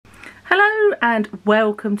Hello and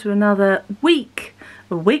welcome to another weekly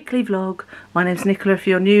vlog. My name's Nicola if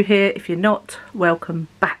you're new here. If you're not, welcome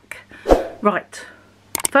back. Right,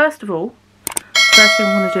 first of all, first thing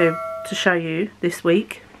I want to do to show you this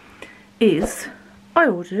week is I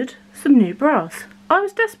ordered some new bras. I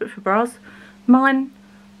was desperate for bras. Mine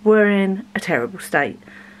were in a terrible state,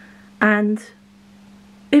 and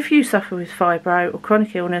if you suffer with fibro or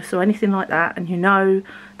chronic illness or anything like that, and you know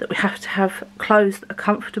that we have to have clothes that are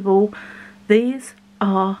comfortable, these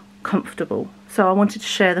are comfortable. So I wanted to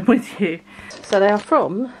share them with you. So they are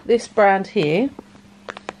from this brand here.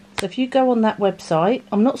 So if you go on that website,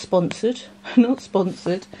 I'm not sponsored,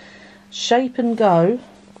 Shape and Go,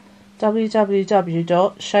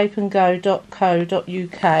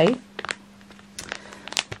 www.shapeandgo.co.uk.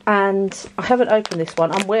 And I haven't opened this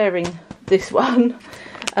one. I'm wearing this one.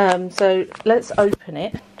 So let's open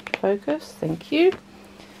it. Focus, thank you.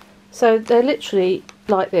 So they're literally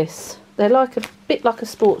like this. They're like a bit like a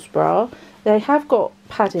sports bra. They have got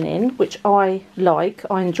padding in, which I like.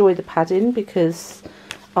 I enjoy the padding because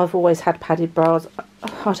I've always had padded bras.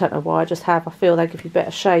 I don't know why, I just have. I feel they give you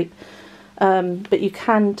better shape. But you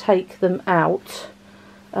can take them out.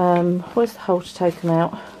 Where's the hole to take them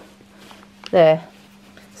out? There.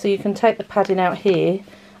 So you can take the padding out here,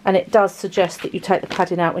 and it does suggest that you take the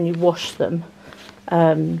padding out when you wash them.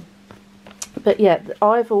 But yeah,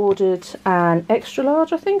 I've ordered an extra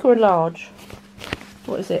large, I think, or a large.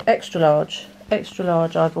 What is it? Extra large. Extra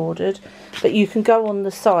large I've ordered. But you can go on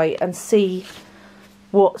the site and see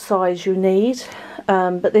what size you need.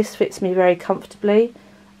 But this fits me very comfortably.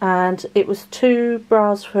 And it was 2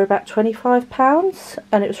 bras for about £25,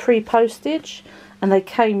 and it was free postage, and they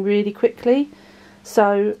came really quickly.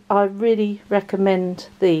 So I really recommend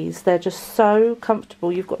these. They're just so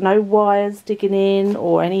comfortable. You've got no wires digging in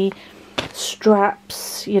or any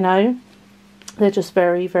straps, you know. They're just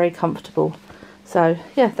very, very comfortable. So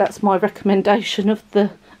yeah, that's my recommendation of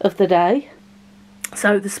the day.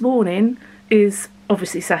 So this morning is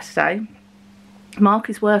obviously Saturday. Mark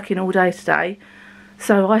is working all day today,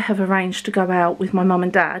 so I have arranged to go out with my mum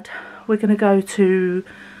and dad. We're going to go to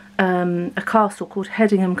a castle called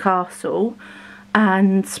Hedingham Castle,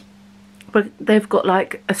 and they've got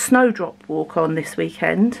like a snowdrop walk on this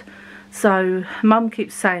weekend. So mum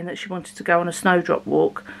keeps saying that she wanted to go on a snowdrop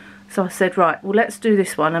walk, so I said, right, well, let's do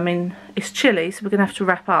this one. I mean, it's chilly, so we're going to have to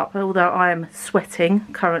wrap up, although I am sweating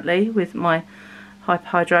currently with my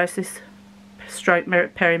hyperhidrosis stroke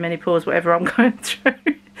perimenopause, whatever I'm going through.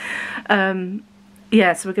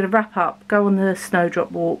 Yeah, so we're going to wrap up, go on the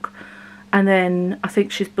snowdrop walk, and then I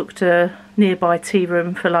think she's booked a nearby tea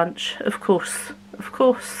room for lunch. Of course.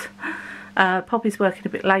 Poppy's working a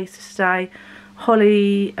bit later today.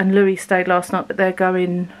 Holly and Louis stayed last night, but they're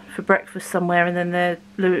going for breakfast somewhere, and then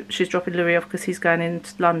she's dropping Louis off because he's going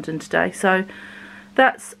into London today. So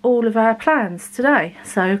that's all of our plans today.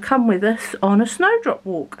 So come with us on a snowdrop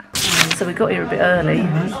walk. So we got here a bit early,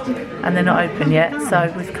 and they're not open yet.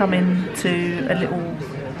 So we've come into a little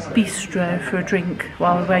bistro for a drink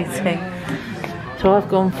while we're waiting. So I've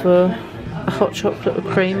gone for a hot chocolate with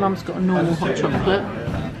cream. Mum's got a normal hot chocolate.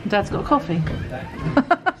 Dad's got a coffee.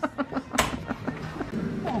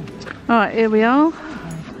 Alright, here we are.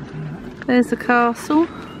 There's the castle.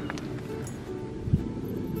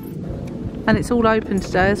 And it's all open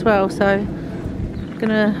today as well, so I'm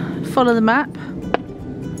gonna follow the map,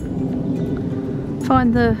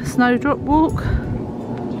 find the snowdrop walk,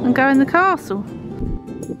 and go in the castle.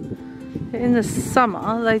 In the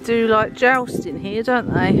summer they do like jousting here,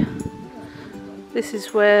 don't they? This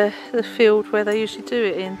is where the field where they usually do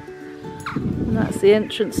it in, and that's the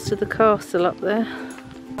entrance to the castle up there.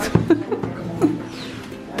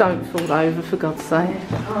 Don't fall over, for God's sake.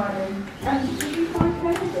 It's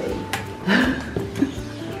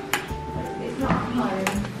not home.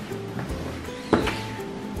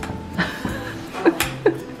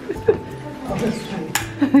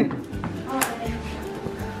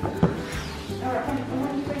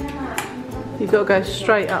 You've got to go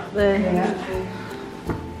straight up there. Yeah.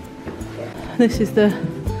 This is the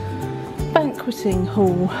banqueting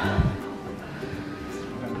hall.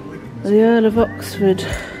 The Earl of Oxford.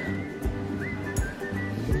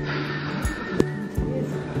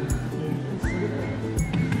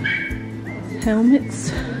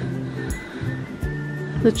 Helmets.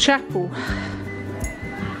 The chapel.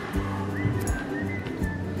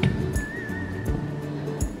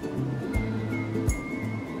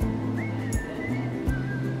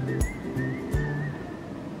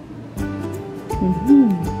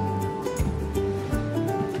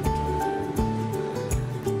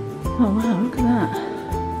 Oh wow, look at that.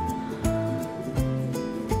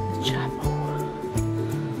 The chapel.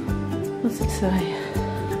 What's it say?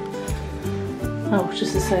 Oh,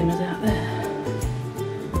 just the same as out there.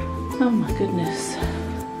 Oh my goodness.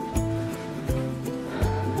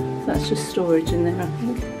 That's just storage in there, I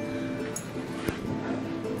think.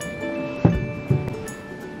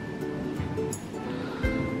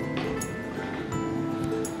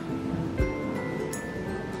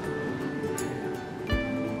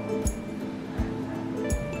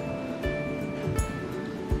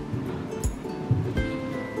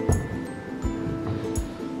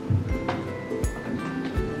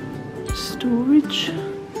 Storage.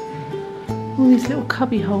 All these little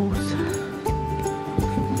cubby holes.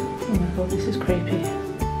 Oh my god, this is creepy.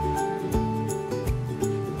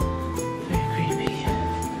 Very creepy.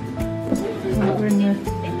 Right, we're in the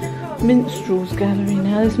minstrels gallery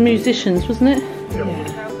now. There's musicians, wasn't it?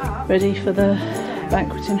 Yeah. Ready for the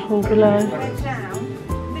banqueting hall below.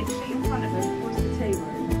 Literally in front of us was the tea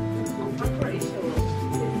room. I'm pretty sure.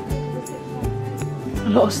 A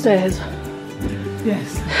lot of stairs.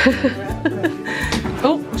 Yes.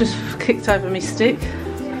 Oh, just kicked over my stick.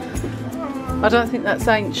 I don't think that's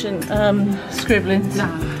ancient scribblings. No.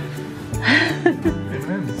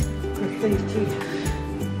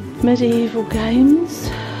 Medieval games.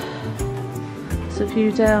 It's a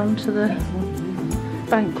view down to the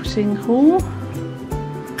banqueting hall.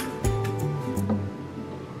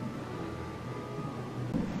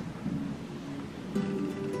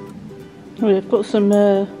 We've got some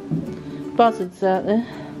buzzards out there.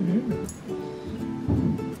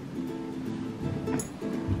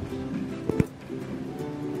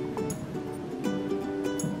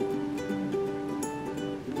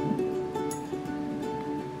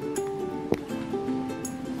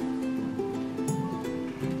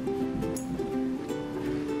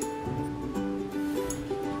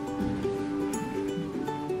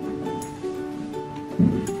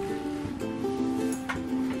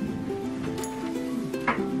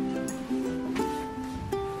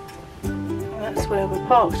 That's where we're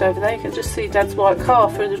parked over there. You can just see Dad's white car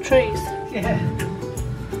through the trees. Yeah.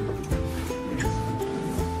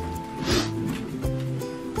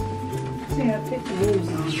 See how thick the walls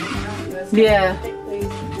are. Yeah. Thick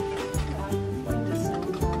these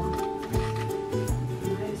windowsills are.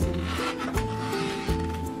 Amazing.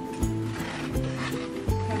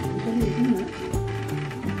 Can't believe, isn't it?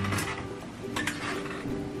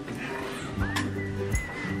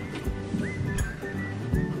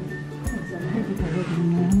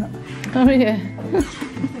 Oh yeah.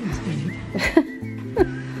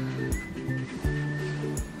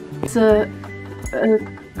 It's a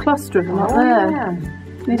cluster of them up there. Yeah.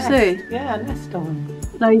 Can you see? Yeah, nest of them.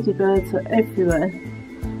 Ladybirds are everywhere.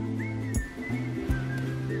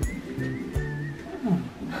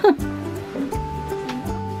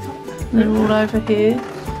 They're all over here.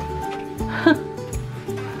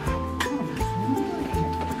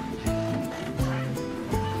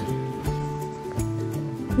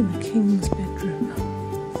 In the king's bedroom.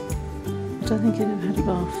 I don't think it ever had a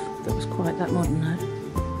bath that was quite that modern though.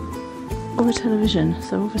 Or a television,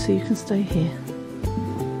 so obviously you can stay here.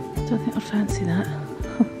 Don't think I'd fancy that.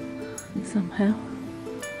 Somehow.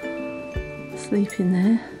 Sleep in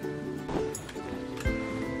there.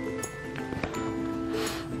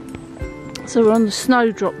 So we're on the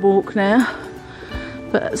snowdrop walk now,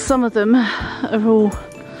 but some of them are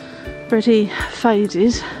already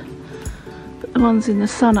faded. The ones in the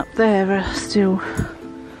sun up there are still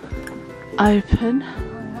open.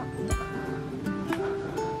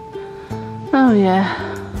 Oh yeah.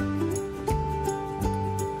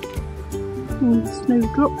 All the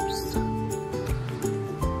snowdrops.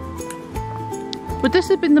 Would this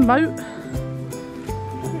have been the moat?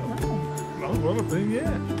 Oh, well, I think,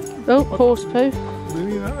 yeah. Oh, horse poo.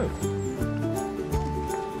 Really know.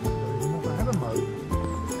 Never had a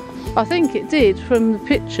moat. I think it did from the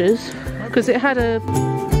pictures, because it had a...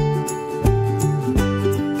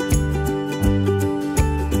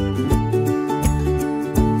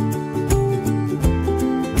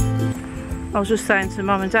 I was just saying to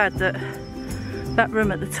Mum and Dad that that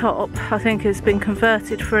room at the top I think has been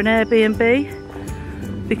converted for an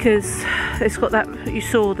Airbnb, because it's got that, you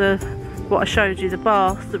saw what I showed you, the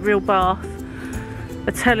bath, the real bath,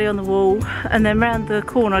 a telly on the wall, and then round the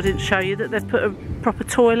corner I didn't show you that they've put a proper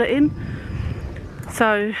toilet in.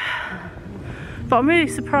 So, but I'm really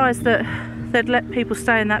surprised that they'd let people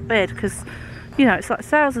stay in that bed, because you know it's like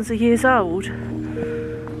thousands of years old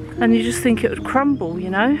and you just think it would crumble, you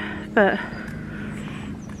know. But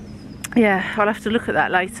yeah, I'll have to look at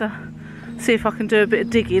that later, see if I can do a bit of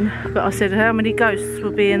digging. But I said, how many ghosts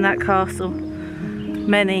will be in that castle?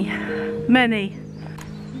 Many, many.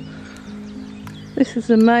 This is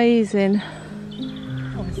amazing.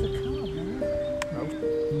 Oh, it's the car.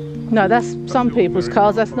 No, that's some people's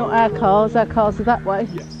cars. That's not our cars. Our cars are that way.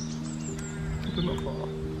 Yes. They're not far.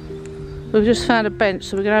 We've just found a bench,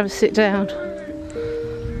 so we're going to have a sit down.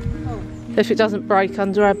 If it doesn't break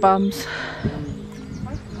under our bums.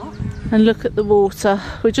 And look at the water.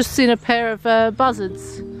 We've just seen a pair of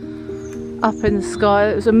buzzards up in the sky.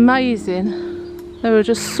 It was amazing. They were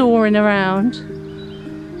just soaring around.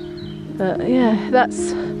 But yeah,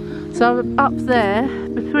 that's... So up there,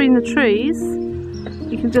 between the trees,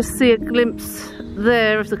 you can just see a glimpse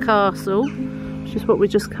there of the castle, which is what we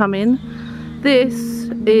just come in. This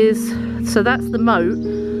is... So that's the moat,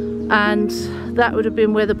 and that would have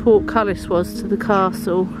been where the portcullis was to the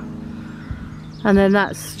castle. And then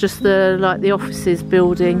that's just the the offices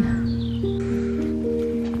building.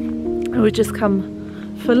 And we just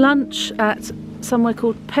come for lunch at somewhere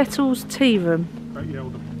called Petals Tea Room.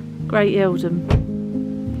 Great Yeldham.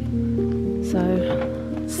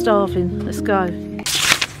 So, starving. Let's go.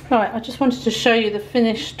 Right, I just wanted to show you the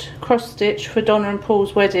finished cross stitch for Donna and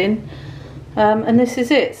Paul's wedding. And this is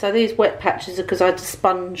it. So these wet patches are because I had to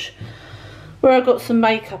sponge where I got some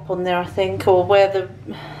makeup on there, I think, or where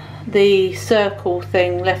the circle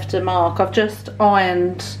thing left a mark. I've just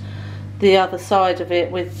ironed the other side of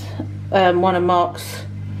it with one of Mark's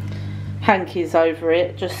hankies over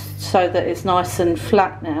it, just so that it's nice and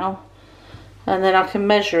flat now, and then I can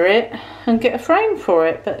measure it and get a frame for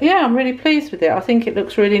it. But yeah, I'm really pleased with it. I think it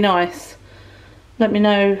looks really nice. Let me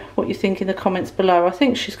know what you think in the comments below. I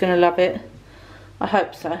think she's going to love it. I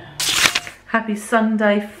hope so. Happy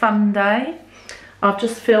Sunday fun day. I've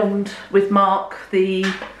just filmed with Mark the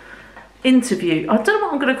interview. I don't know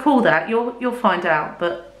what I'm going to call that. You'll find out,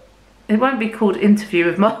 but it won't be called interview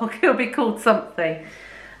with Mark. It'll be called something.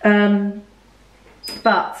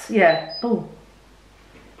 But yeah. Oh,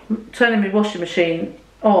 turning my washing machine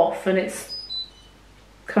off and it's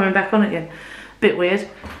coming back on again. Bit weird.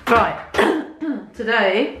 Right.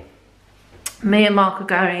 Today, me and Mark are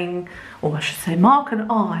going, or I should say, Mark and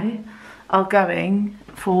I are going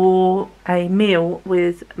for a meal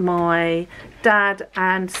with my dad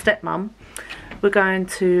and stepmum. We're going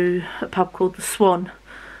to a pub called the Swan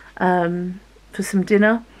for some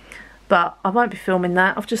dinner, but I won't be filming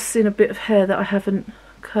that. I've just seen a bit of hair that I haven't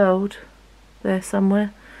curled there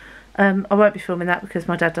somewhere. I won't be filming that because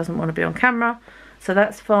my dad doesn't want to be on camera, so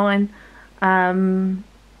that's fine.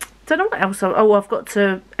 Don't know what else. Oh, I've got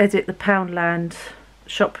to edit the Poundland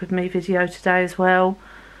shop with me video today as well.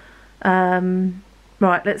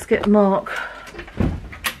 Right, let's get Mark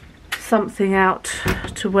something out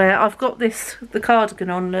to wear. I've got the cardigan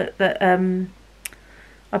on that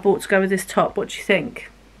I bought to go with this top. What do you think?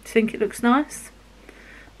 Do you think it looks nice?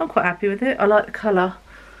 I'm quite happy with it. I like the colour.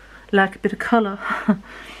 Like a bit of colour.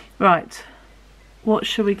 Right, what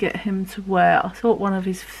shall we get him to wear? I thought one of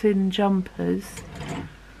his thin jumpers.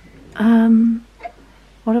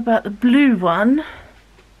 What about the blue one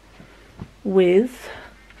with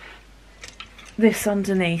this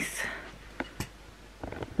underneath?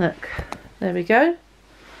 Look, there we go.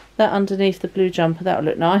 That underneath the blue jumper, that'll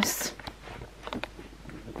look nice.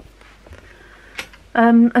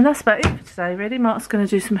 And that's about it for today, really. Mark's going to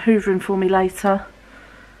do some hoovering for me later,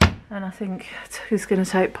 and I think he's going to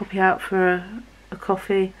take Poppy out for a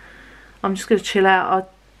coffee. I'm just going to chill out.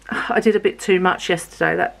 I did a bit too much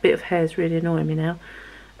yesterday. That bit of hair is really annoying me now.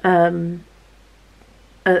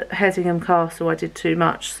 At Hedingham Castle I did too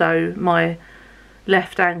much, so my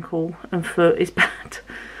left ankle and foot is bad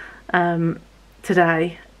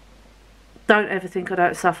today. Don't ever think I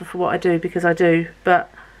don't suffer for what I do, because I do,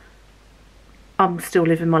 but I'm still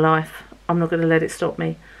living my life. I'm not going to let it stop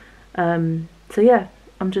me. So yeah,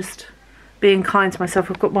 I'm just being kind to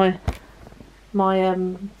myself. I've got my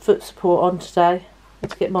foot support on today. I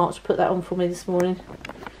had to get Mark to put that on for me this morning,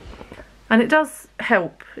 and it does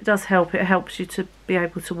help. It does help. It helps you to be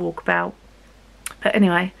able to walk about. But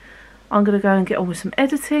anyway, I'm going to go and get on with some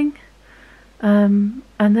editing, and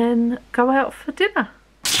then go out for dinner.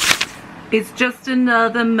 It's just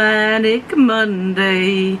another manic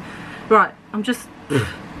Monday. Right, I'm just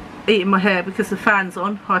eating my hair because the fan's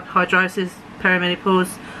on. Hyperhidrosis,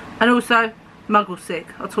 perimenopause, and also muggle sick.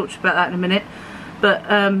 I'll talk to you about that in a minute. But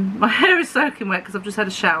my hair is soaking wet because I've just had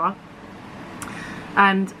a shower.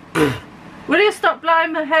 And will you stop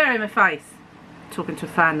blowing my hair in my face? Talking to a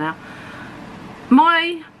fan now.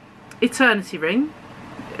 My eternity ring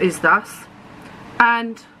is thus,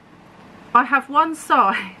 and I have one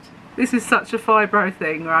side. This is such a fibro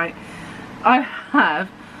thing, right? I have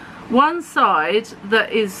one side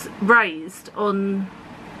that is raised on,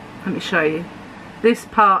 let me show you, this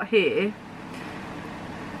part here,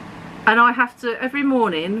 and I have to every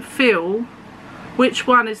morning fill which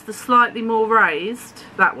one is the slightly more raised,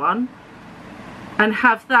 that one, and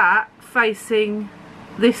have that facing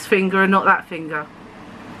this finger and not that finger,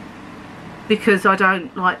 because I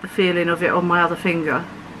don't like the feeling of it on my other finger.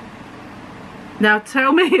 Now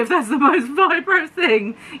tell me if that's the most vibro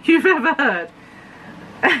thing you've ever heard.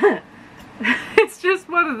 It's just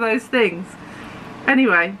one of those things.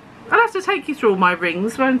 Anyway, I'll have to take you through all my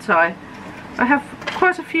rings, won't I? I have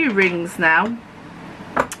quite a few rings now,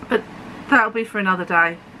 but that'll be for another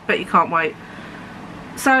day. Bet you can't wait.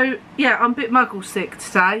 So yeah, I'm a bit muggle sick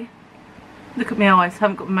today. Look at my eyes,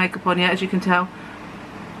 haven't got my makeup on yet, as you can tell.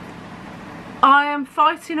 I am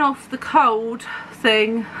fighting off the cold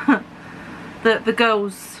thing that the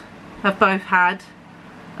girls have both had,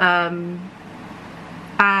 and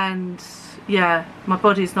yeah, my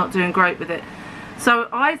body's not doing great with it. So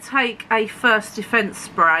I take a first defence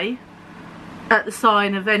spray at the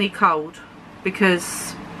sign of any cold,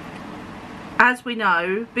 because as we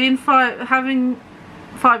know, having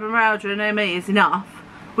fibromyalgia and ME is enough.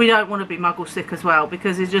 We don't want to be muggle sick as well,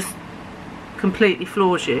 because it just completely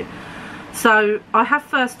floors you. So I have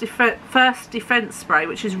first defence spray,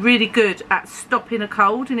 which is really good at stopping a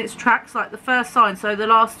cold in its tracks, like the first sign. So the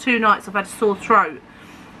last 2 nights I've had a sore throat,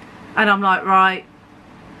 and I'm like, right,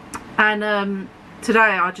 and today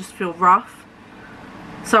I just feel rough.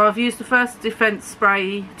 So I've used the first defence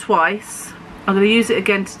spray twice. I'm going to use it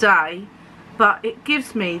again today, but it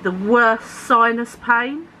gives me the worst sinus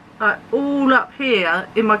pain, like all up here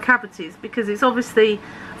in my cavities, because it's obviously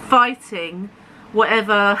fighting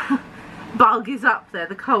whatever bug is up there,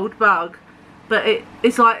 the cold bug. But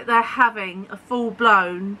it's like they're having a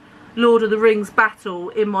full-blown Lord of the Rings battle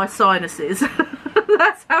in my sinuses.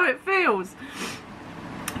 That's how it feels.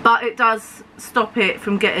 But it does stop it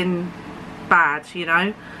from getting bad, you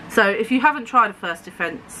know. So if you haven't tried a first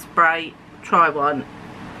defence spray, try one.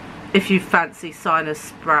 If you fancy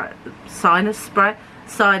sinus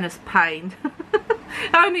pain.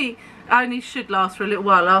 only should last for a little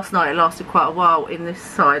while. Last night it lasted quite a while in this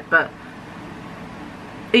side, but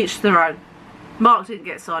each their own. Mark didn't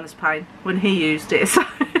get sinus pain when he used it, so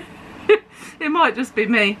it might just be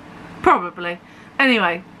me, probably.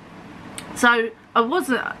 Anyway, so I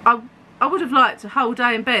would have liked a whole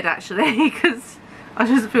day in bed actually, because I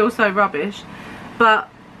just feel so rubbish. But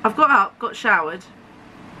I've got up, got showered,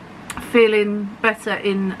 feeling better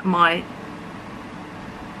in my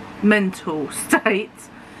mental state,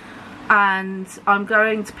 and I'm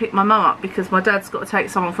going to pick my mum up because my dad's got to take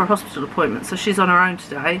someone for a hospital appointment, so she's on her own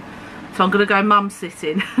today. So I'm going to go mum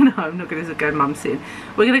sitting. No, I'm not going to go mum sitting.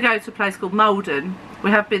 We're going to go to a place called Malden.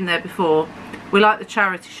 We have been there before. We like the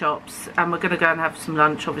charity shops, and we're going to go and have some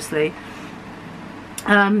lunch, obviously.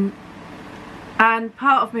 And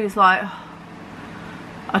part of me is like, oh,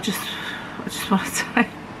 I just want to take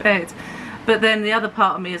bed. But then the other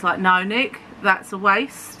part of me is like, no, Nick, that's a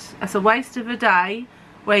waste. That's a waste of a day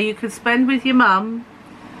where you could spend with your mum.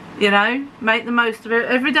 You know, make the most of it.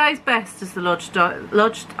 Every day's best, as the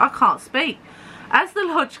I can't speak. As the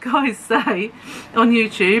Lodge guys say on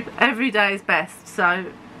YouTube, every day is best. So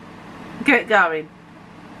get going.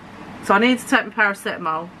 So I need to take my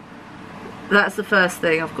paracetamol. That's the first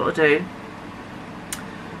thing I've got to do.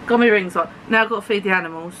 Got my rings on. Now I've got to feed the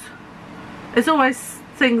animals. There's always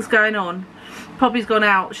things going on. Poppy's gone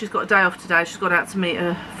out. She's got a day off today. She's gone out to meet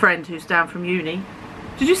a friend who's down from uni.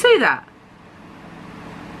 Did you see that?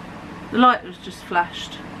 The light was just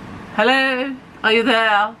flashed. Hello, are you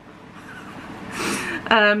there?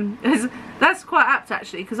 That's quite apt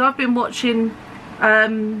actually, because I've been watching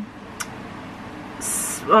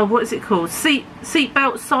what is it called?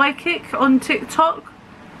 Seatbelt Psychic on TikTok.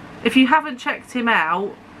 If you haven't checked him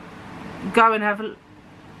out, go and have a...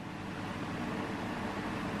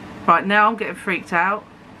 Right, now I'm getting freaked out.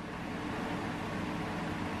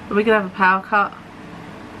 Are we gonna have a power cut?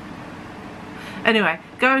 Anyway,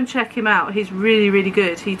 go and check him out. He's really, really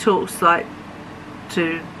good. He talks like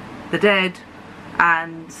to the dead,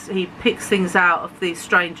 and he picks things out of these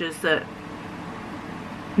strangers that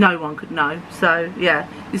no one could know. So yeah,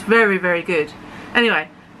 he's very, very good. Anyway,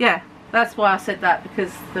 yeah, that's why I said that,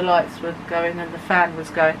 because the lights were going and the fan was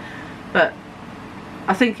going. But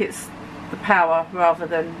I think it's the power rather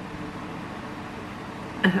than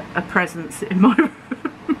a presence in my room.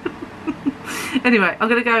 Anyway, I'm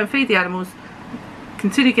going to go and feed the animals,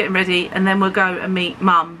 continue getting ready, and then we'll go and meet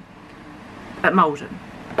Mum at Malden.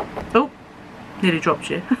 Oh, nearly dropped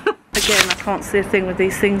you. Again, I can't see a thing with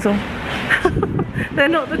these things on. They're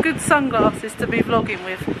not the good sunglasses to be vlogging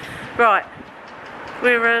with. Right,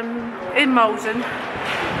 we're in Malden.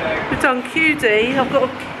 We've done QD. I've got to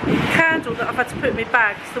candle that I've had to put in my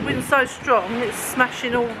bag because the wind's so strong it's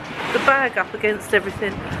smashing all the bag up against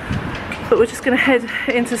everything. But we're just going to head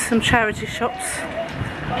into some charity shops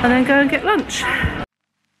and then go and get lunch.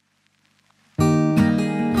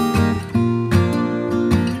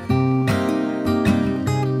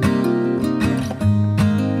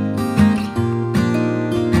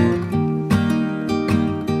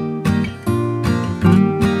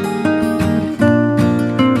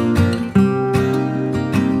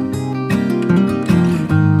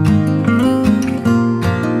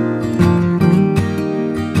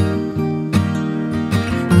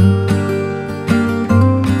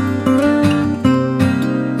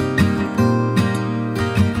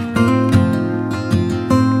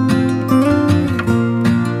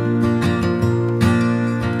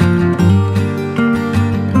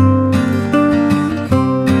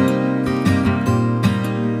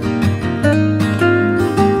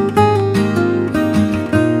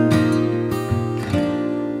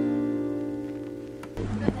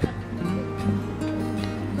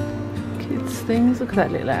 Things. Look at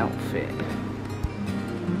that little outfit.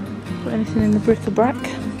 Got anything in the bric-a-brac?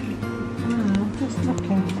 No, just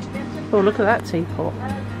looking. Oh, look at that teapot.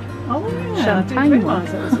 Oh, yeah. Champagne I didn't one.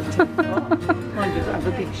 realise that was a teapot. Mine doesn't have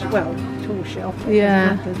a big, tall shelf.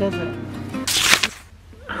 Yeah. It doesn't matter, does it?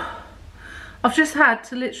 I've just had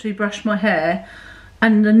to literally brush my hair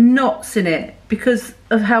and the knots in it because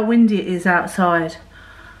of how windy it is outside.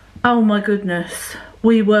 Oh my goodness.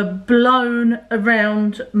 We were blown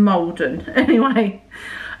around Malden. Anyway,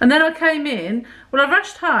 and then I came in. Well, I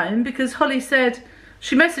rushed home because Holly said,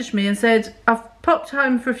 she messaged me and said, I've popped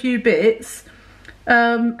home for a few bits.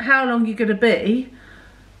 How long are you going to be?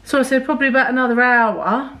 So I said, probably about another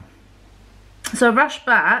hour. So I rushed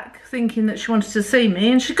back thinking that she wanted to see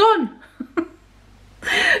me and she's gone.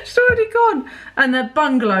 She's already gone. And the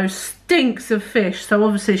bungalow stinks of fish. So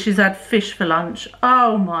obviously she's had fish for lunch.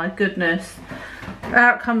 Oh my goodness.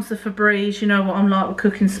 Out comes the Febreze. You know what I'm like with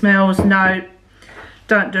cooking smells. No,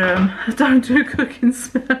 don't do them. Don't do cooking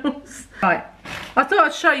smells. Right, I thought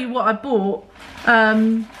I'd show you what I bought.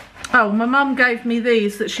 Oh, my mum gave me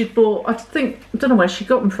these that she'd bought. I don't know where she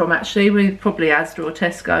got them from actually. Probably Asda or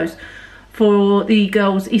Tesco's for the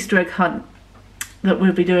girls' Easter egg hunt that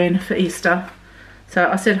we'll be doing for Easter. So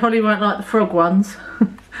I said Holly won't like the frog ones.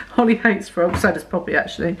 Holly hates frogs, so does Poppy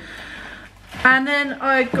actually. And then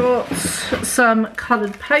I got some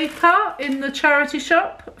coloured paper in the charity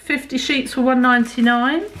shop, 50 sheets for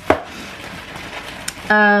 £1.99.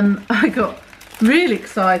 I got, really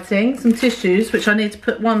exciting, some tissues, which I need to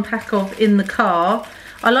put one pack of in the car.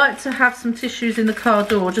 I like to have some tissues in the car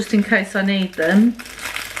door just in case I need them.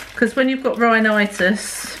 Because when you've got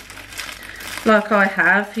rhinitis, like I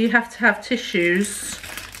have, you have to have tissues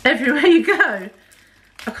everywhere you go.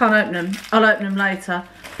 I can't open them. I'll open them later.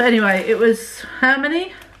 But anyway, it was how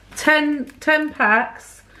many? 10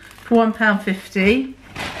 packs for £1.50.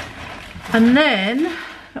 And then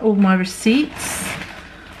all my receipts.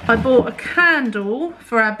 I bought a candle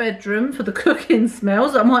for our bedroom for the cooking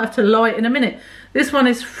smells. I might have to light in a minute. This one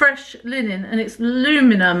is fresh linen and it's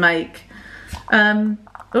Lumina make. Oh,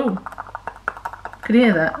 can you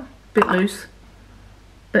hear that? Bit loose.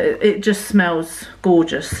 But it just smells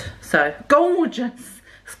gorgeous. So, gorgeous.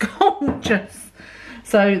 It's gorgeous.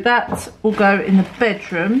 So that will go in the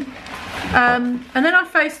bedroom. And then I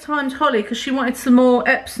FaceTimed Holly because she wanted some more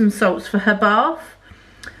Epsom salts for her bath.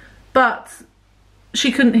 But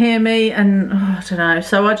she couldn't hear me and I don't know.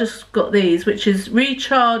 So I just got these, which is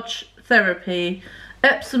Recharge Therapy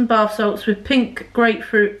Epsom bath salts with pink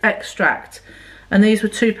grapefruit extract. And these were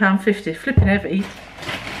 £2.50. Flipping heavy.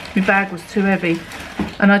 My bag was too heavy.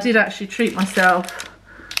 And I did actually treat myself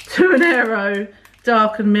to an Aero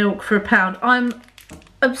darkened milk for £1. I'm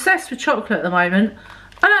obsessed with chocolate at the moment.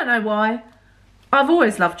 I don't know why. I've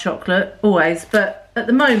always loved chocolate, always, but at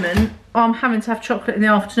the moment I'm having to have chocolate in the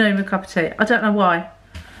afternoon with a cup of tea. I don't know why,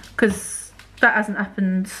 because that hasn't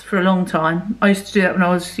happened for a long time. I used to do that when I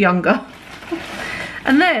was younger.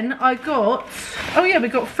 And then I got, oh yeah, we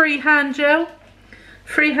got free hand gel.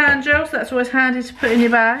 Free hand gels, that's always handy to put in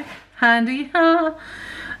your bag. Handy.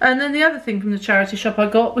 And then the other thing from the charity shop I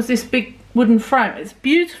got was this big wooden frame. It's a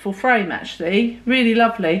beautiful frame actually, really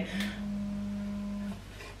lovely.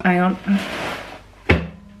 Hang on.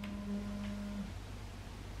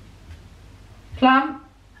 Plum?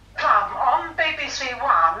 Plum, on BBC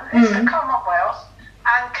One is the Commonwealth,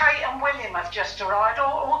 and Kate and William have just arrived.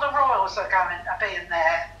 All the royals are being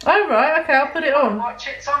there. Oh right, okay, I'll put it on. Watch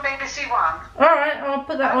it, it's on BBC One. Alright, I'll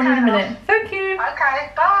put that on in a minute. Thank you.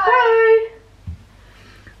 Okay, bye. Bye.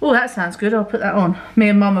 Oh, that sounds good. I'll put that on. Me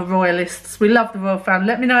and Mum are royalists. We love the royal family.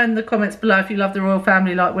 Let me know in the comments below if you love the royal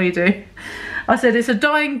family like we do. I said it's a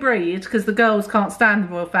dying breed because the girls can't stand the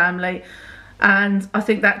royal family, and I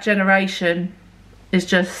think that generation is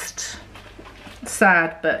just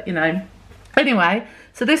sad, but you know. Anyway,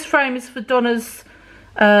 so this frame is for Donna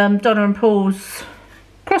and Paul's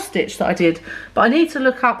cross stitch that I did, but I need to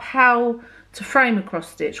look up how to frame a cross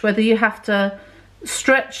stitch, whether you have to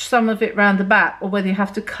stretch some of it round the back or whether you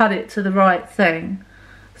have to cut it to the right thing.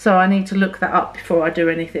 So I need to look that up before I do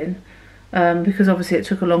anything, because obviously it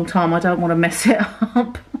took a long time. I don't want to mess it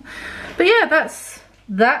up. But yeah,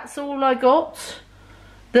 that's all I got.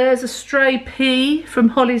 There's a stray pea from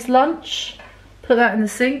Holly's lunch. Put that in the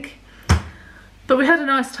sink. But we had a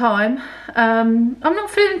nice time. I'm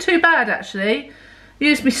not feeling too bad actually.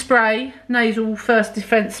 Used my spray, nasal first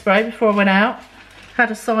defence spray before I went out. Had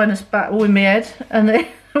a sinus battle in my head, and it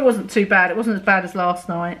wasn't too bad. It wasn't as bad as last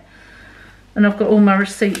night. And I've got all my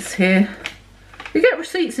receipts here. You get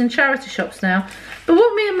receipts in charity shops now. But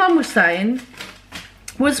what me and Mum were saying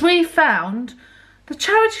was we found the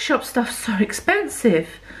charity shop stuff's so expensive.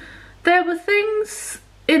 There were things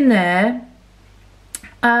in there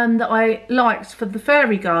that I liked for the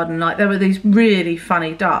fairy garden. Like there were these really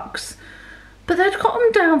funny ducks, but they'd got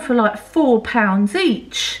them down for like £4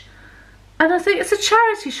 each. And I think it's a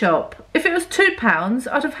charity shop. If it was £2,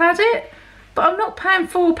 I'd have had it. But I'm not paying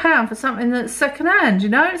 £4 for something that's second hand, you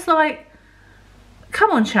know? It's like, come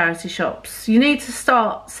on, charity shops. You need to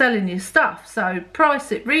start selling your stuff, so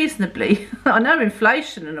price it reasonably. I know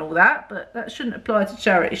inflation and all that, but that shouldn't apply to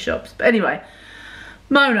charity shops. But anyway,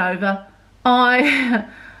 moan over. I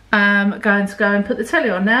am going to go and put the telly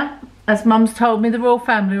on now. As Mum's told me, the royal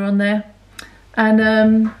family are on there.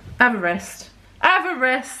 And have a rest. Have a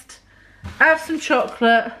rest. Have some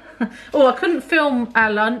chocolate. Oh, I couldn't film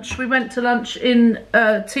our lunch. We went to lunch in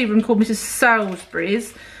a tea room called Mrs.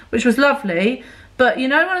 Salisbury's, which was lovely. But you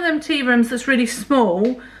know, one of them tea rooms that's really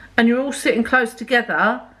small and you're all sitting close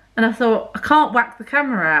together, and I thought, I can't whack the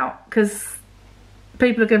camera out because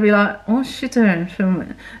people are going to be like, what's she doing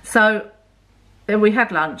filming? So we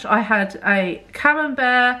had lunch. I had a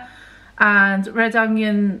camembert and red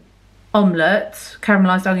onion omelette,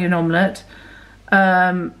 caramelised onion omelette.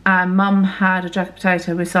 And Mum had a jacket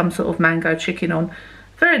potato with some sort of mango chicken on.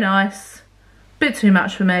 Very nice. Bit too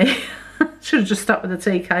much for me. Should have just stuck with the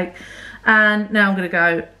tea cake. And now I'm going to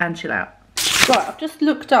go and chill out. Right, I've just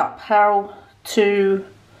looked up how to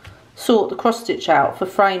sort the cross stitch out for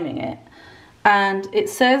framing it. And it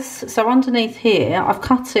says, so underneath here, I've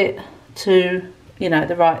cut it to, you know,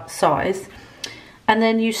 the right size. And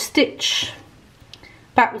then you stitch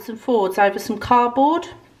backwards and forwards over some cardboard.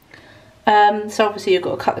 So obviously you've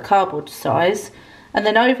got to cut the cardboard size, and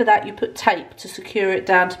then over that you put tape to secure it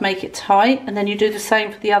down to make it tight, and then you do the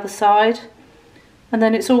same for the other side, and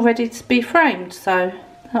then it's all ready to be framed. So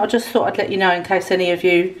I just thought I'd let you know in case any of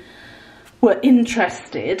you were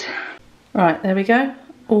interested. Right, there we go,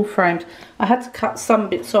 all framed. I had to cut some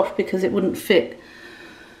bits off because it wouldn't fit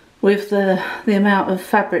with the amount of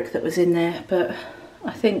fabric that was in there, but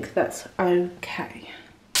I think that's okay.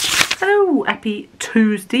 Hello, happy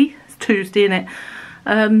Tuesday. Tuesday, innit?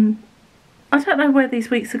 I don't know where these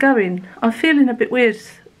weeks are going. I'm feeling a bit weird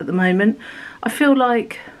at the moment. I feel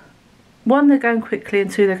like, one, they're going quickly, and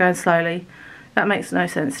two, they're going slowly. That makes no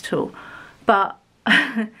sense at all. But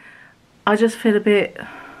I just feel a bit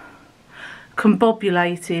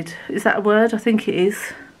combobulated. Is that a word? I think it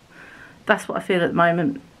is. That's what I feel at the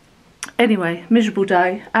moment. Anyway, miserable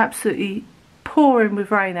day. Absolutely pouring with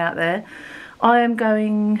rain out there. I am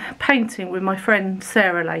going painting with my friend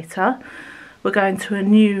Sarah later. We're going to a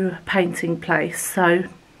new painting place, so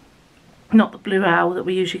not the Blue Owl that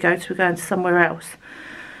we usually go to, we're going to somewhere else.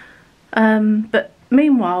 But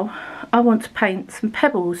meanwhile, I want to paint some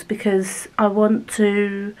pebbles because I want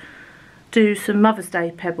to do some Mother's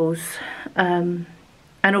Day pebbles, and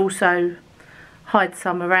also hide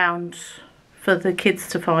some around for the kids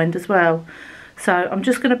to find as well. So I'm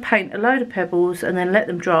just going to paint a load of pebbles and then let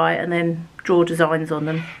them dry and then draw designs on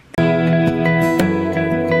them.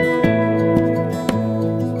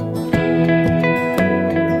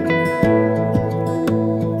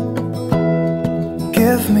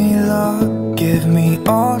 Give me love, give me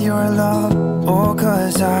all your love, oh,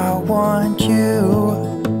 'cause I want you.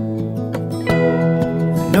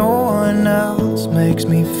 No one else makes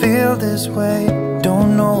me feel this way,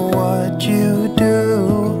 don't know what you do.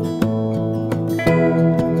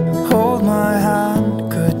 Hold my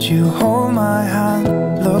hand, could you hold my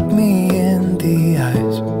hand, look me in the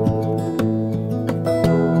eyes.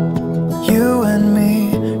 You and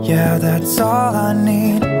me, yeah, that's all I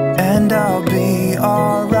need, and I'll be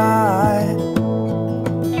alright.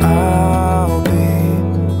 I'll be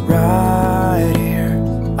right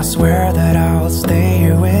here. I swear that I'll stay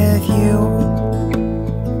here with you.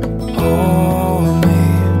 Hold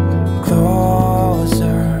me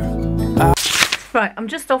closer. Right, I'm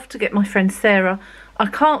just off to get my friend Sarah. I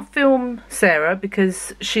can't film Sarah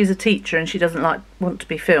because she's a teacher and she doesn't want to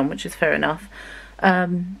be filmed, which is fair enough.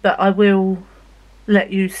 But I will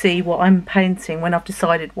let you see what I'm painting when I've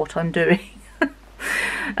decided what I'm doing.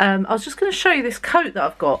 I was just going to show you this coat that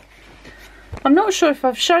I've got. I'm not sure if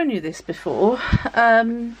I've shown you this before,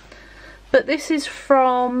 but this is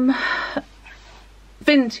from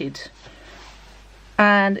Vinted.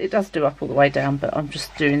 And it does do up all the way down, but I'm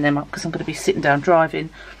just doing them up because I'm going to be sitting down driving.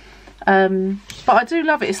 But I do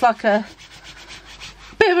love it. It's like a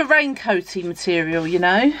bit of a raincoaty material, you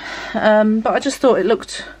know. But I just thought it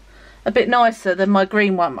looked a bit nicer than my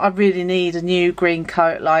green one. I really need a new green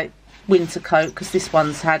coat, like winter coat, because this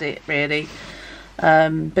one's had it really.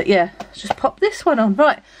 But yeah, just pop this one on.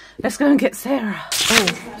 Right, let's go and get Sarah.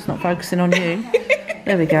 Oh, it's not focusing on you.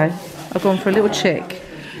 There we go. I've gone for a little chick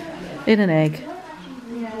in an egg.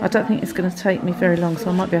 I don't think it's going to take me very long, so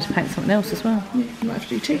I might be able to paint something else as well. You might have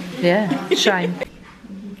to do tea. Yeah, shame.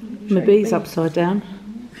 My bee's upside down.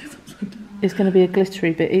 It's going to be a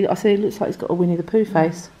glittery bit. I see it looks like he's got a Winnie the Pooh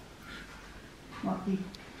face.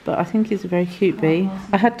 But I think he's a very cute bee.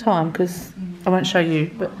 I had time because I won't show you,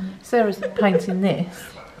 but Sarah's painting this.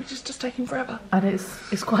 Which is just taking forever. And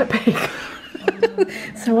it's quite big.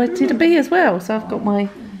 So I did a bee as well. So I've got my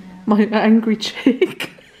angry chick.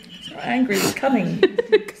 Angry, it's cunning.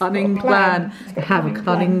 Cunning plan. I have a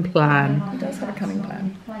cunning plan. He does have a cunning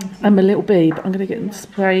plan. I'm a little bee, but I'm going to get him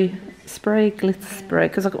glitter spray,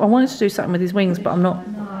 because I wanted to do something with his wings, but I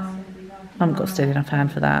haven't got a steady enough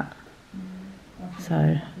hand for that.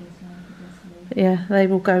 So, yeah, they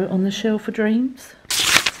will go on the shelf for dreams.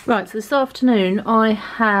 Right, so this afternoon I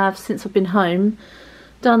have, since I've been home,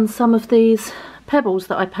 done some of these pebbles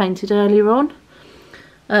that I painted earlier on.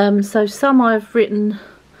 So some I've written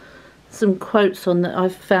some quotes on that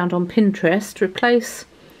I've found on Pinterest. Replace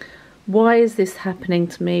 "why is this happening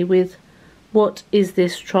to me" with "what is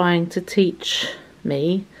this trying to teach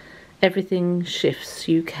me? Everything shifts,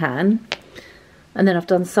 you can." And then I've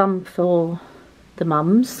done some for the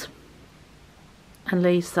mums and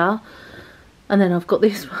Lisa. And then I've got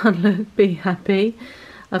this one, look, be happy.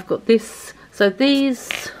 I've got this. So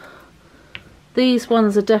these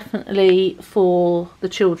ones are definitely for the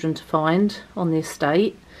children to find on the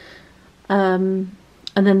estate. And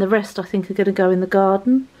then the rest I think are going to go in the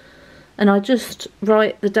garden. And I just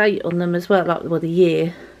write the date on them as well, like, well, the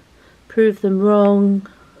year. Prove them wrong,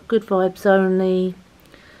 good vibes only,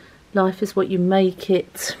 life is what you make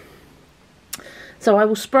it. So I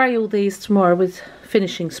will spray all these tomorrow with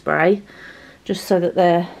finishing spray, just so that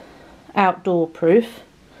they're outdoor proof.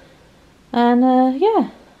 And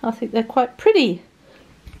yeah, I think they're quite pretty.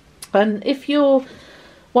 And if you're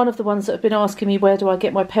one of the ones that have been asking me where do I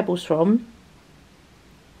get my pebbles from,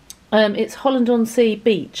 it's Holland-on-Sea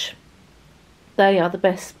Beach. They are the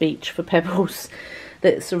best beach for pebbles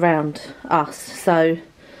that's around us. So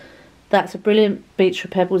that's a brilliant beach for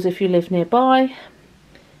pebbles if you live nearby.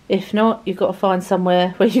 If not, you've got to find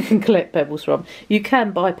somewhere where you can collect pebbles from. You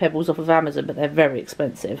can buy pebbles off of Amazon, but they're very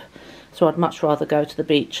expensive. So I'd much rather go to the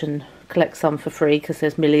beach and collect some for free, because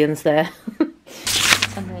there's millions there.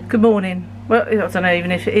 Good morning. Well, I don't know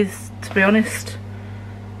even if it is, to be honest.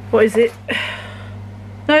 What is it?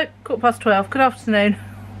 No, 12:15. Good afternoon.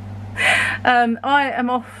 I am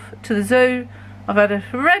off to the zoo. I've had a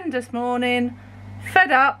horrendous morning,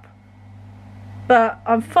 fed up, but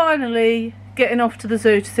I'm finally getting off to the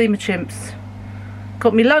zoo to see my chimps.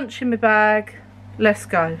 Got me lunch in my bag. Let's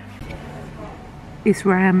go. It's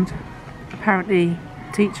rammed. Apparently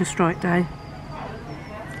teacher strike day.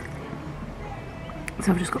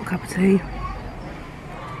 So I've just got a cup of tea.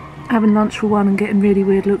 Having lunch for one and getting really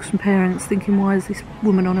weird looks from parents, thinking, why is this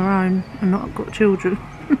woman on her own and not got children?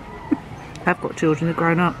 I've got children, they're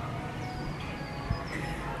grown up.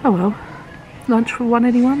 Oh well, lunch for one,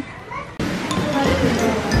 anyone?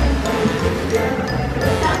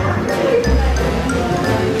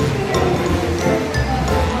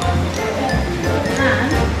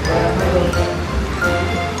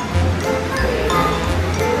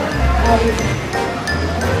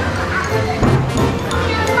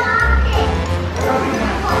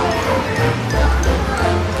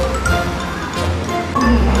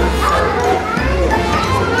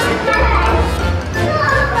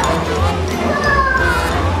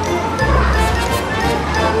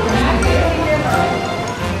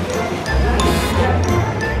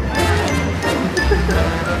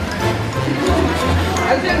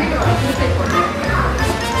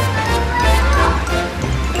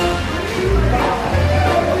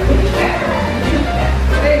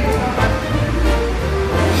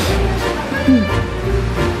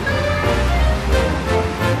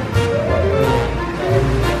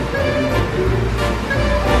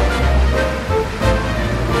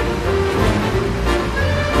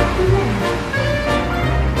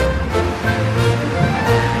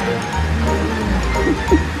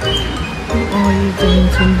 What are you doing,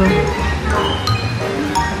 Timber?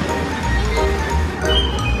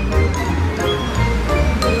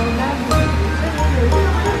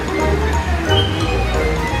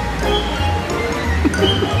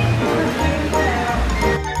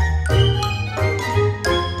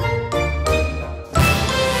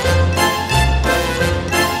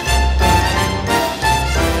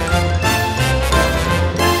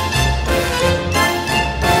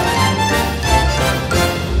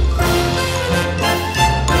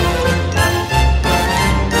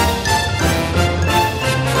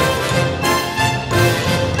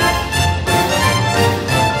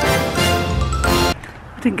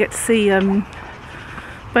 Didn't get to see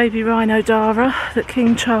baby rhino Dara that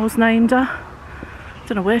King Charles named her.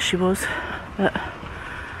 Don't know where she was, but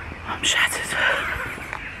I'm shattered.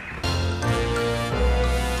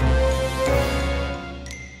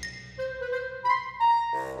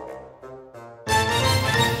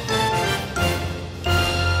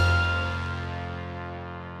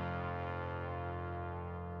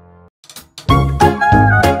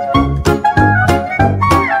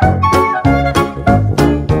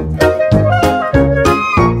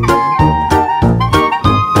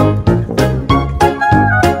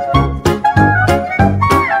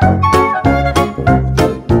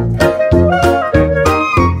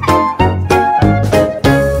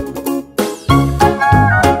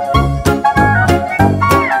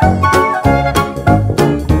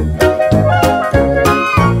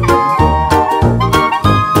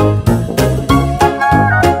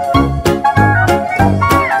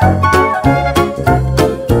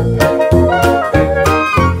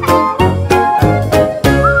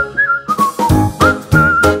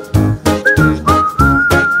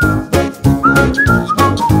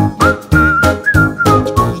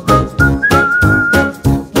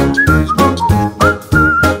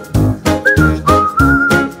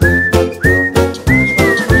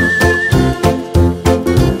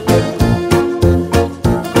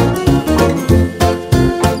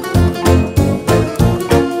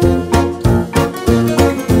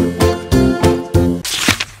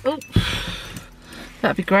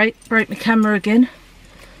 That'd be great. Broke my camera again.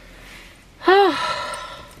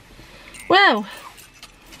 Well,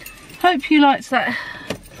 hope you liked that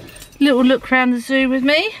little look around the zoo with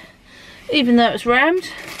me, even though it was rammed.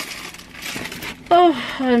 Oh,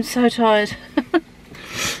 I'm so tired.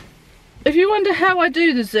 If you wonder how I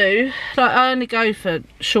do the zoo, like, I only go for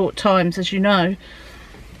short times, as you know.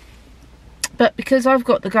 But because I've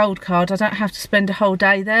got the gold card, I don't have to spend a whole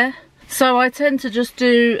day there. So I tend to just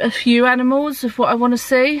do a few animals of what I want to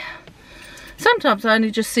see. Sometimes I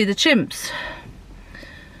only just see the chimps.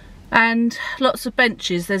 And lots of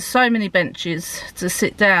benches. There's so many benches to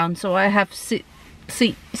sit down. So I have seat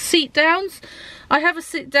downs. I have a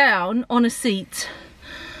sit down on a seat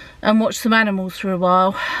and watch some animals for a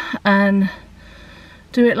while and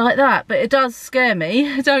do it like that. But it does scare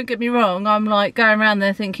me, don't get me wrong. I'm like going around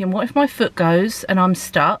there thinking, what if my foot goes and I'm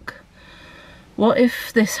stuck? What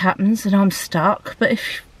if this happens and I'm stuck? But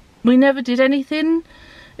if we never did anything,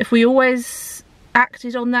 if we always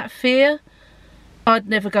acted on that fear, I'd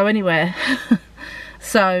never go anywhere.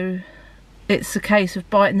 So it's a case of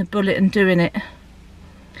biting the bullet and doing it.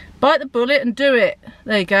 Bite the bullet and do it.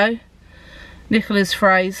 There you go. Nicola's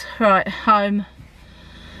phrase. Right, home.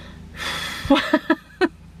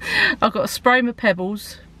 I've got to spray my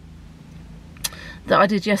pebbles that I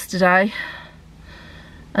did yesterday.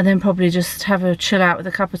 And then probably just have a chill out with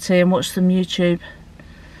a cup of tea and watch some YouTube.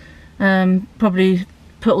 Probably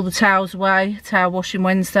put all the towels away. Towel washing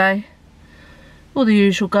Wednesday. All the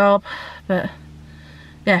usual garb. But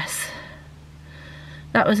yes,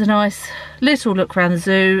 that was a nice little look around the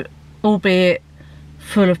zoo, albeit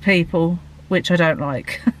full of people, which I don't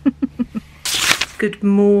like. Good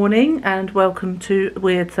morning and welcome to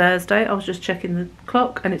Weird Thursday. I was just checking the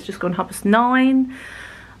clock and it's just gone 9:30.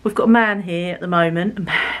 We've got a man here at the moment,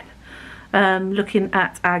 looking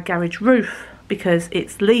at our garage roof because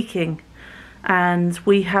it's leaking, and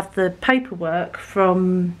we have the paperwork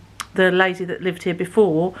from the lady that lived here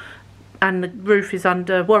before, and the roof is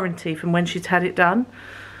under warranty from when she's had it done.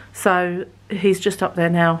 So he's just up there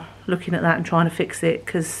now looking at that and trying to fix it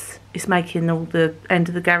because it's making all the end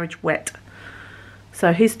of the garage wet.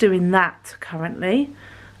 So he's doing that currently.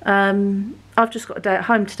 I've just got a day at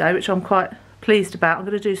home today, which I'm quite pleased about. I'm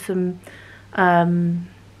going to do some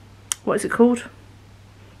what is it called,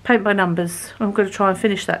 paint by numbers. I'm going to try and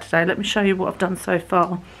finish that today. Let me show you what I've done so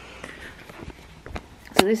far.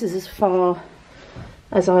 So this is as far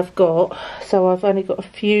as I've got, so I've only got a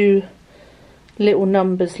few little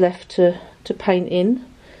numbers left to paint in,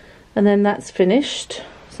 and then that's finished.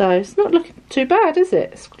 So So it's not looking too bad, is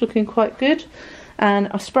it? It's looking quite good. And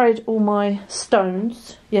I sprayed all my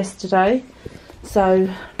stones yesterday,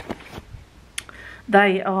 so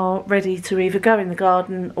they are ready to either go in the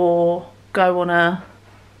garden or go on a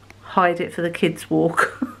hide it for the kids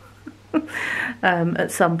walk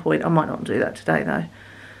at some point. I might not do that today though.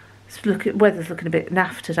 Weather's looking a bit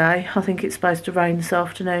naff today. I think it's supposed to rain this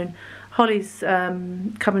afternoon. Holly's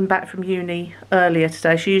coming back from uni earlier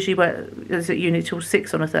today. She usually is at uni till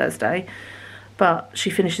 6 on a Thursday, but she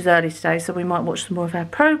finishes early today, so we might watch some more of our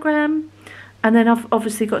programme. And then I've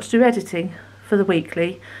obviously got to do editing for the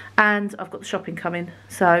weekly, and I've got the shopping coming,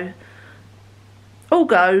 so all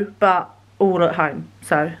go, but all at home,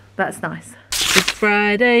 so that's nice. It's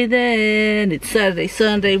Friday then, it's Saturday,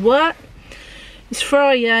 Sunday, what? It's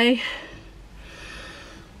Friday.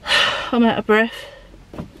 I'm out of breath.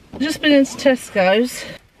 I've just been into Tesco's.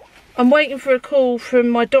 I'm waiting for a call from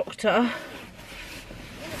my doctor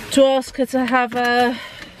to ask her to have a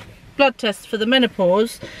blood test for the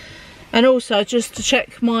menopause, and also just to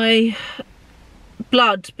check my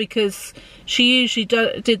blood, because she usually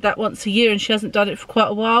did that once a year and she hasn't done it for quite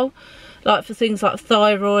a while, like for things like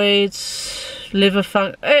thyroid, liver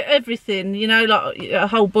function, everything, you know, like a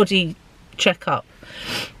whole body checkup.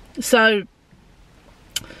 So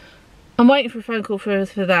I'm waiting for a phone call for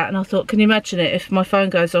that, and I thought, can you imagine it if my phone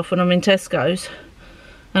goes off when I'm in Tesco's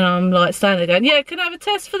and I'm like standing there going, yeah, can I have a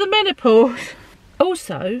test for the menopause?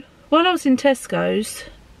 Also, while I was in Tesco's,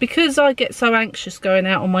 because I get so anxious going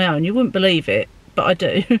out on my own, you wouldn't believe it, but I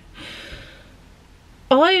do,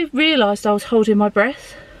 I realised I was holding my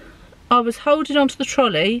breath. I was holding onto the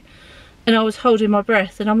trolley and I was holding my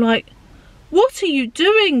breath, and I'm like, what are you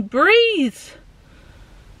doing? Breathe.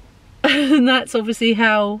 And that's obviously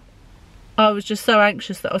how I was just so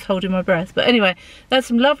anxious that I was holding my breath. But anyway, there's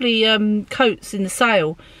some lovely coats in the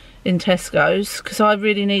sale in Tesco's, because I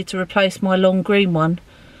really need to replace my long green one.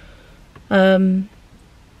 But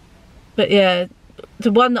yeah,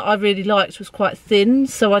 the one that I really liked was quite thin,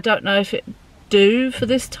 so I don't know if it do for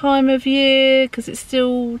this time of year because it's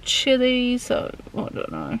still chilly, so I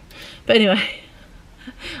don't know. But anyway,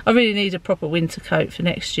 I really need a proper winter coat for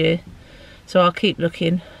next year, so I'll keep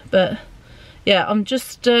looking. But yeah, I'm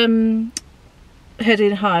just heading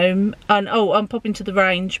home, and oh, I'm popping to the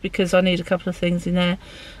range because I need a couple of things in there,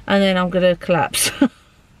 and then I'm gonna collapse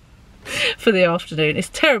for the afternoon. It's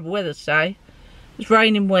terrible weather today. It's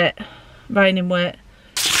raining wet, raining wet.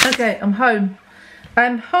 Okay, I'm home.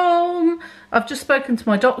 I'm home. I've just spoken to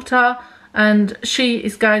my doctor, and she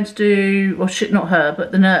is going to do, well, not her,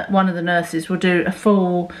 but one of the nurses will do a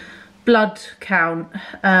full blood count.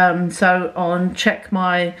 So on check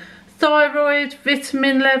my thyroid,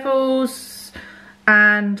 vitamin levels,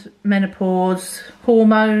 and menopause,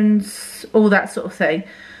 hormones, all that sort of thing.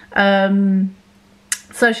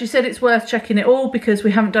 So she said it's worth checking it all because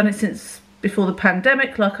we haven't done it since before the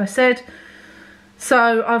pandemic, like I said.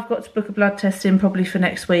 So I've got to book a blood test in probably for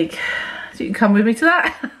next week. So you can come with me to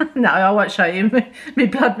that. No, I won't show you my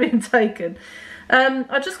blood being taken.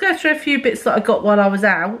 I'll just go through a few bits that I got while I was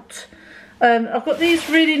out. I've got these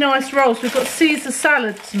really nice rolls. We've got Caesar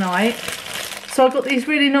salad tonight. So I've got these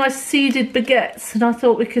really nice seeded baguettes, and I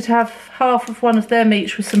thought we could have half of one of them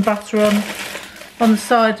each with some butter on the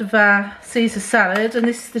side of our Caesar salad. And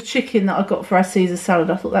this is the chicken that I got for our Caesar salad.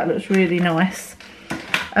 I thought that looks really nice.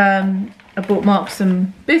 I bought Mark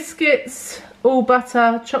some biscuits, all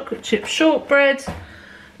butter, chocolate chip shortbread,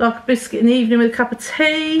 like a biscuit in the evening with a cup of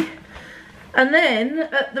tea. And then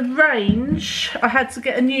at the range, I had to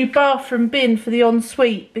get a new bathroom bin for the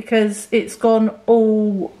ensuite because it's gone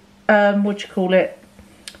all, what do you call it,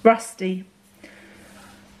 rusty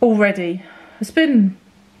already. Has it been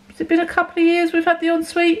a couple of years we've had the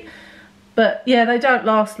ensuite? But yeah, they don't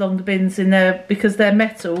last long, the bins in there, because they're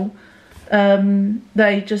metal.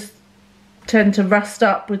 They just tend to rust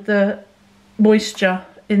up with the moisture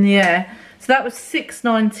in the air. So that was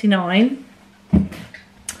 £6.99.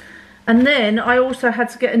 And then I also had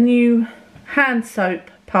to get a new hand soap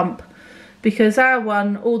pump because our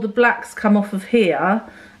one, all the blacks come off of here,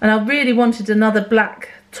 and I really wanted another black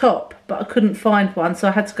top, but I couldn't find one, so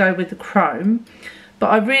I had to go with the chrome. But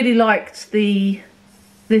I really liked this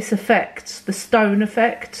effect, the stone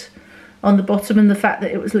effect on the bottom, and the fact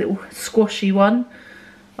that it was a little squashy one.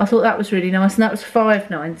 I thought that was really nice, and that was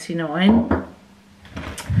 £5.99.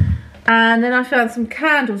 And then I found some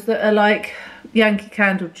candles that are like Yankee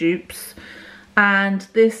Candle dupes, and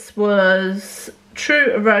this was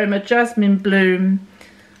True Aroma Jasmine Bloom,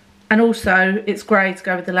 and also it's grey to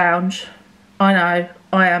go with the lounge. I know,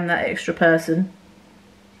 I am that extra person.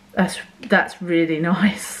 That's really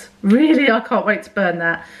nice. Really, I can't wait to burn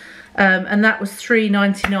that. and that was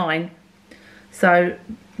 £3.99. So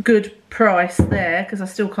good price there, because I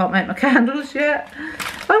still can't make my candles yet.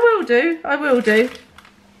 I will do.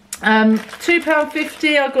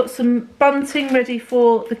 £2.50. I got some bunting ready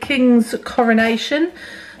for the King's coronation.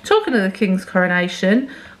 Talking of the King's coronation,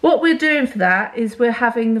 what we're doing for that is we're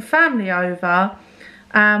having the family over,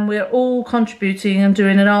 and we're all contributing and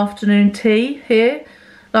doing an afternoon tea here,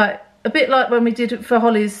 like a bit like when we did it for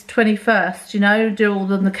Holly's 21st, you know, do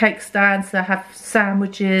all on the cake stands. They have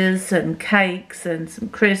sandwiches and cakes and some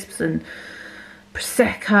crisps and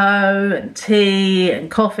Prosecco and tea and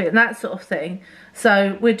coffee and that sort of thing.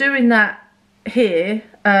 So we're doing that here.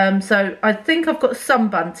 So I think I've got some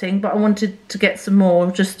bunting, but I wanted to get some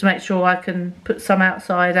more just to make sure I can put some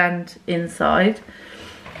outside and inside.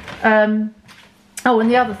 Oh,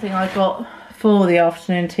 and the other thing I got for the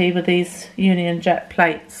afternoon tea were these Union Jack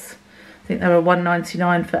plates. I think they were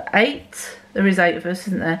 £1.99 for 8. There is 8 of us,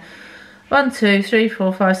 isn't there? 1, 2, 3,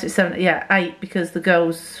 4, 5, 6, 7. Yeah, 8, because the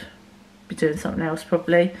girls be doing something else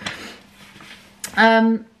probably.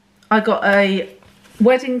 I got a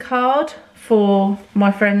wedding card for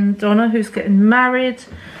my friend Donna, who's getting married,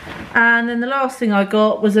 and then the last thing I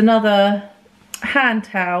got was another hand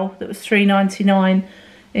towel that was £3.99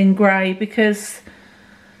 in grey, because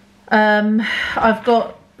I've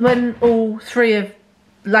got, when all three of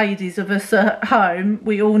ladies of us are at home,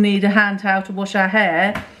 we all need a hand towel to wash our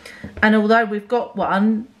hair, and although we've got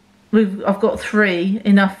one, I've got 3,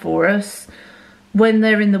 enough for us. When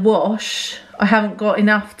they're in the wash, I haven't got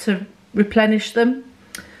enough to replenish them,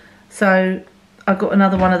 so I got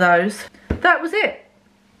another one of those. That was it.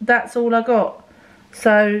 That's all I got.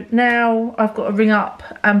 So now I've got to ring up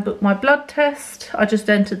and book my blood test. I just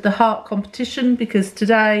entered the heart competition because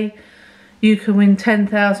today you can win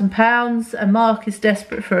 £10,000 and Mark is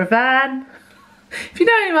desperate for a van. If you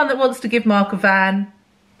know anyone that wants to give Mark a van,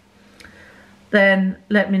 then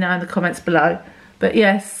let me know in the comments below. But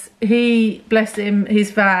yes, he, bless him,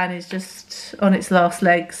 his van is just on its last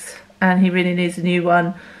legs and he really needs a new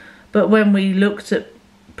one. But when we looked at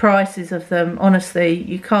prices of them, honestly,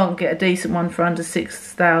 you can't get a decent one for under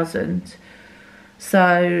 6,000.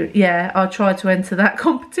 So yeah, I tried to enter that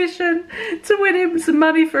competition to win him some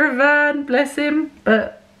money for a van, bless him,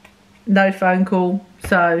 but no phone call.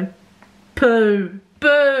 So boo,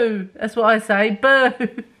 boo, that's what I say, boo.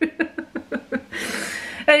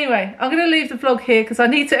 Anyway, I'm going to leave the vlog here because I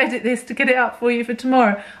need to edit this to get it up for you for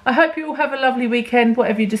tomorrow. I hope you all have a lovely weekend,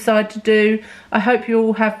 whatever you decide to do. I hope you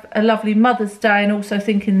all have a lovely Mother's Day, and also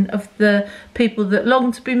thinking of the people that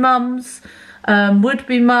long to be mums, would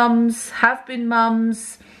be mums, have been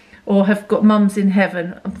mums, or have got mums in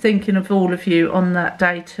heaven. I'm thinking of all of you on that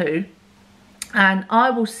day too. And I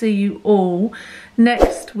will see you all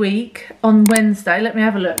next week on Wednesday. Let me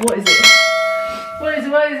have a look. What is it? What is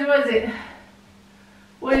it? What is it? What is it?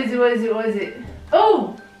 What is it? What is it? What is it?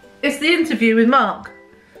 Oh, it's the interview with Mark.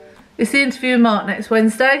 It's the interview with Mark next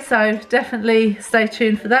Wednesday, so definitely stay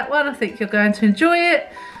tuned for that one. I think you're going to enjoy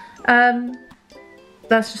it.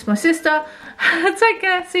 That's just my sister. Take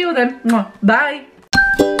care. See you all then. Bye.